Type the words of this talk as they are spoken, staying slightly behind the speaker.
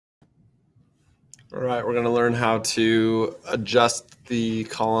All right, we're going to learn how to adjust the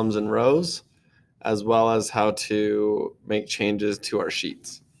columns and rows, as well as how to make changes to our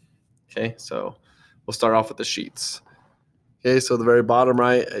sheets. Okay, so we'll start off with the sheets. Okay, so the very bottom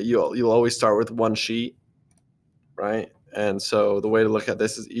right, you'll always start with one sheet, right? And so the way to look at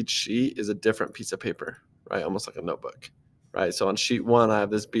this is each sheet is a different piece of paper, right? Almost like a notebook, right? So on sheet 1, I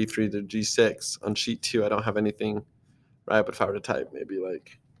have this B3 to G6. On sheet 2, I don't have anything, right? But if I were to type maybe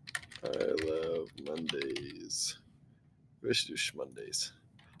like, I love Mondays. Wish do Schmondays.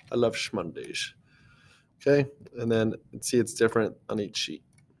 I love Schmondays. Okay, and then see it's different on each sheet.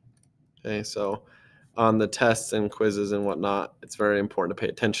 Okay, so on the tests and quizzes and whatnot, it's very important to pay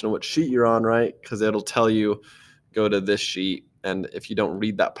attention to what sheet you're on, right? Because it'll tell you go to this sheet, and if you don't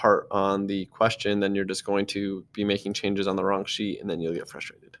read that part on the question, then you're just going to be making changes on the wrong sheet, and then you'll get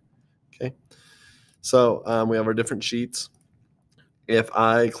frustrated. Okay, so we have our different sheets. If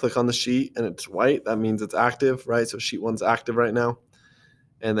I click on the sheet and it's white, that means it's active, right? So sheet 1's active right now.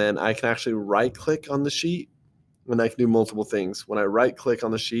 And then I can actually right click on the sheet, and I can do multiple things. When I right click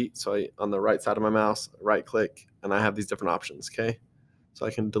on the sheet, so on the right side of my mouse, right click, and I have these different options, okay? So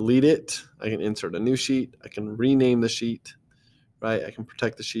I can delete it, I can insert a new sheet, I can rename the sheet, right? I can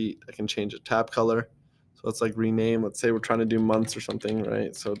protect the sheet, I can change the tab color. So it's like rename, let's say we're trying to do months or something,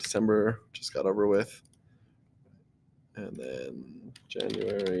 right? So December just got over with. And then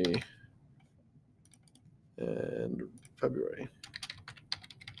January and February.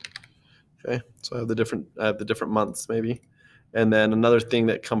 Okay, so I have the different months maybe. And then another thing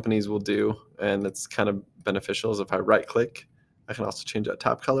that companies will do, and it's kind of beneficial, is if I right click, I can also change that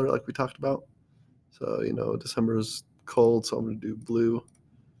tab color like we talked about. So, December is cold, so I'm going to do blue.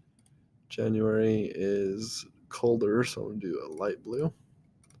 January is colder, so I'm going to do a light blue.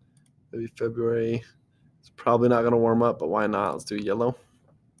 Maybe February is probably not going to warm up, but why not? Let's do yellow.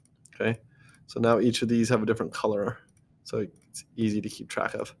 Okay, so now each of these have a different color, so it's easy to keep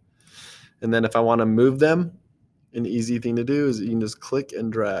track of. And then if I want to move them, an easy thing to do is you can just click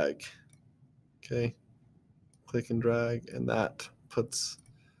and drag. Okay, click and drag, and that puts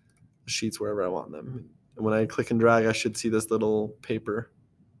the sheets wherever I want them. And when I click and drag, I should see this little paper.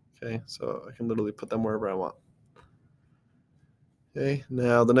 Okay, so I can literally put them wherever I want. Okay,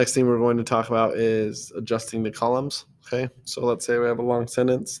 now the next thing we're going to talk about is adjusting the columns. Okay, so let's say we have a long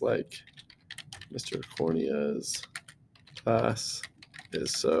sentence like Mr. Cornea's class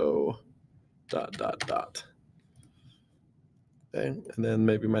is so ... Okay, and then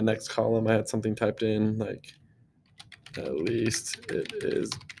maybe my next column I had something typed in like at least it is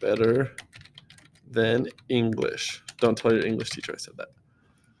better than English. Don't tell your English teacher I said that.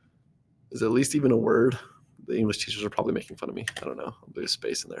 Is at least even a word? The English teachers are probably making fun of me. I don't know. I'll do a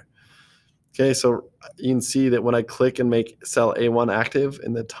space in there. Okay, so you can see that when I click and make cell A1 active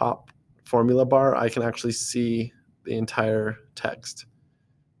in the top formula bar, I can actually see the entire text.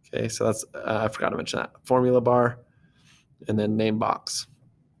 Okay, so that's, I forgot to mention that. Formula bar and then name box.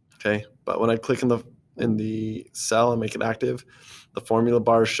 Okay, but when I click in the cell and make it active, the formula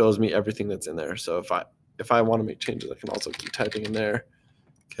bar shows me everything that's in there. So if I want to make changes, I can also keep typing in there.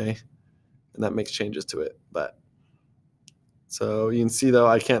 Okay, and that makes changes to it. But so you can see though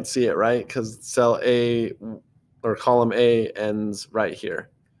I can't see it, right? Because cell A or column A ends right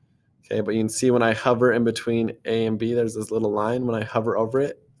here. Okay, but you can see when I hover in between A and B, there's this little line. When I hover over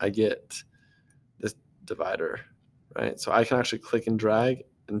it, I get this divider, right? So I can actually click and drag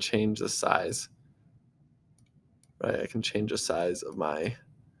and change the size. Right, I can change the size of my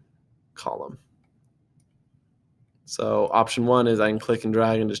column. So option 1 is I can click and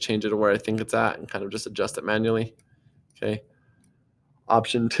drag and just change it to where I think it's at and kind of just adjust it manually. Okay.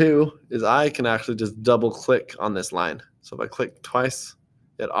 Option 2 is I can actually just double click on this line. So if I click twice,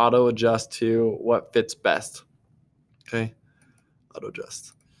 it auto adjusts to what fits best. Okay, auto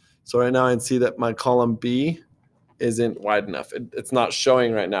adjust. So right now I can see that my column B isn't wide enough. It's not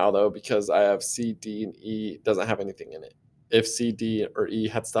showing right now though because I have C, D, and E doesn't have anything in it. If C, D, or E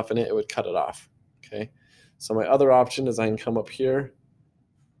had stuff in it, it would cut it off. Okay, so my other option is I can come up here.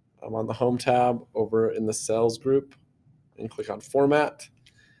 I'm on the Home tab over in the Cells group and click on Format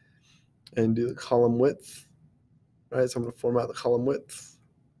and do the column width. Right, so I'm going to format the column width,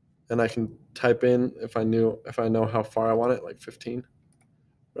 and I can type in if I know how far I want it, like 15.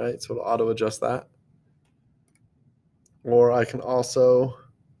 Right, so it'll auto adjust that. Or I can also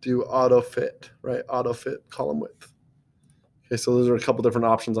do auto fit, right? Auto fit column width. Okay, so those are a couple different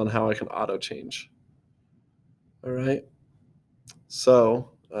options on how I can auto change. All right.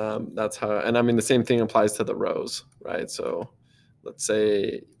 So that's how, and I mean, the same thing applies to the rows, right? So let's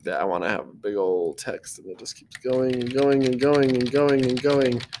say that I want to have a big old text and it just keeps going and going and going and going and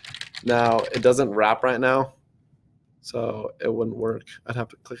going. Now, it doesn't wrap right now, so it wouldn't work. I'd have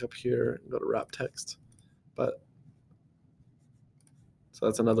to click up here and go to wrap text. But so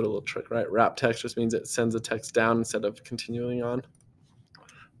that's another little trick, right? Wrap text just means it sends the text down instead of continuing on.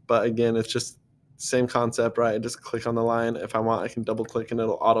 But again, it's just same concept, right? I just click on the line. If I want, I can double click and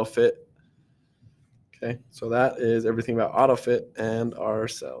it'll auto fit. Okay, so that is everything about auto fit and our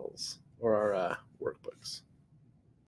cells or our workbooks.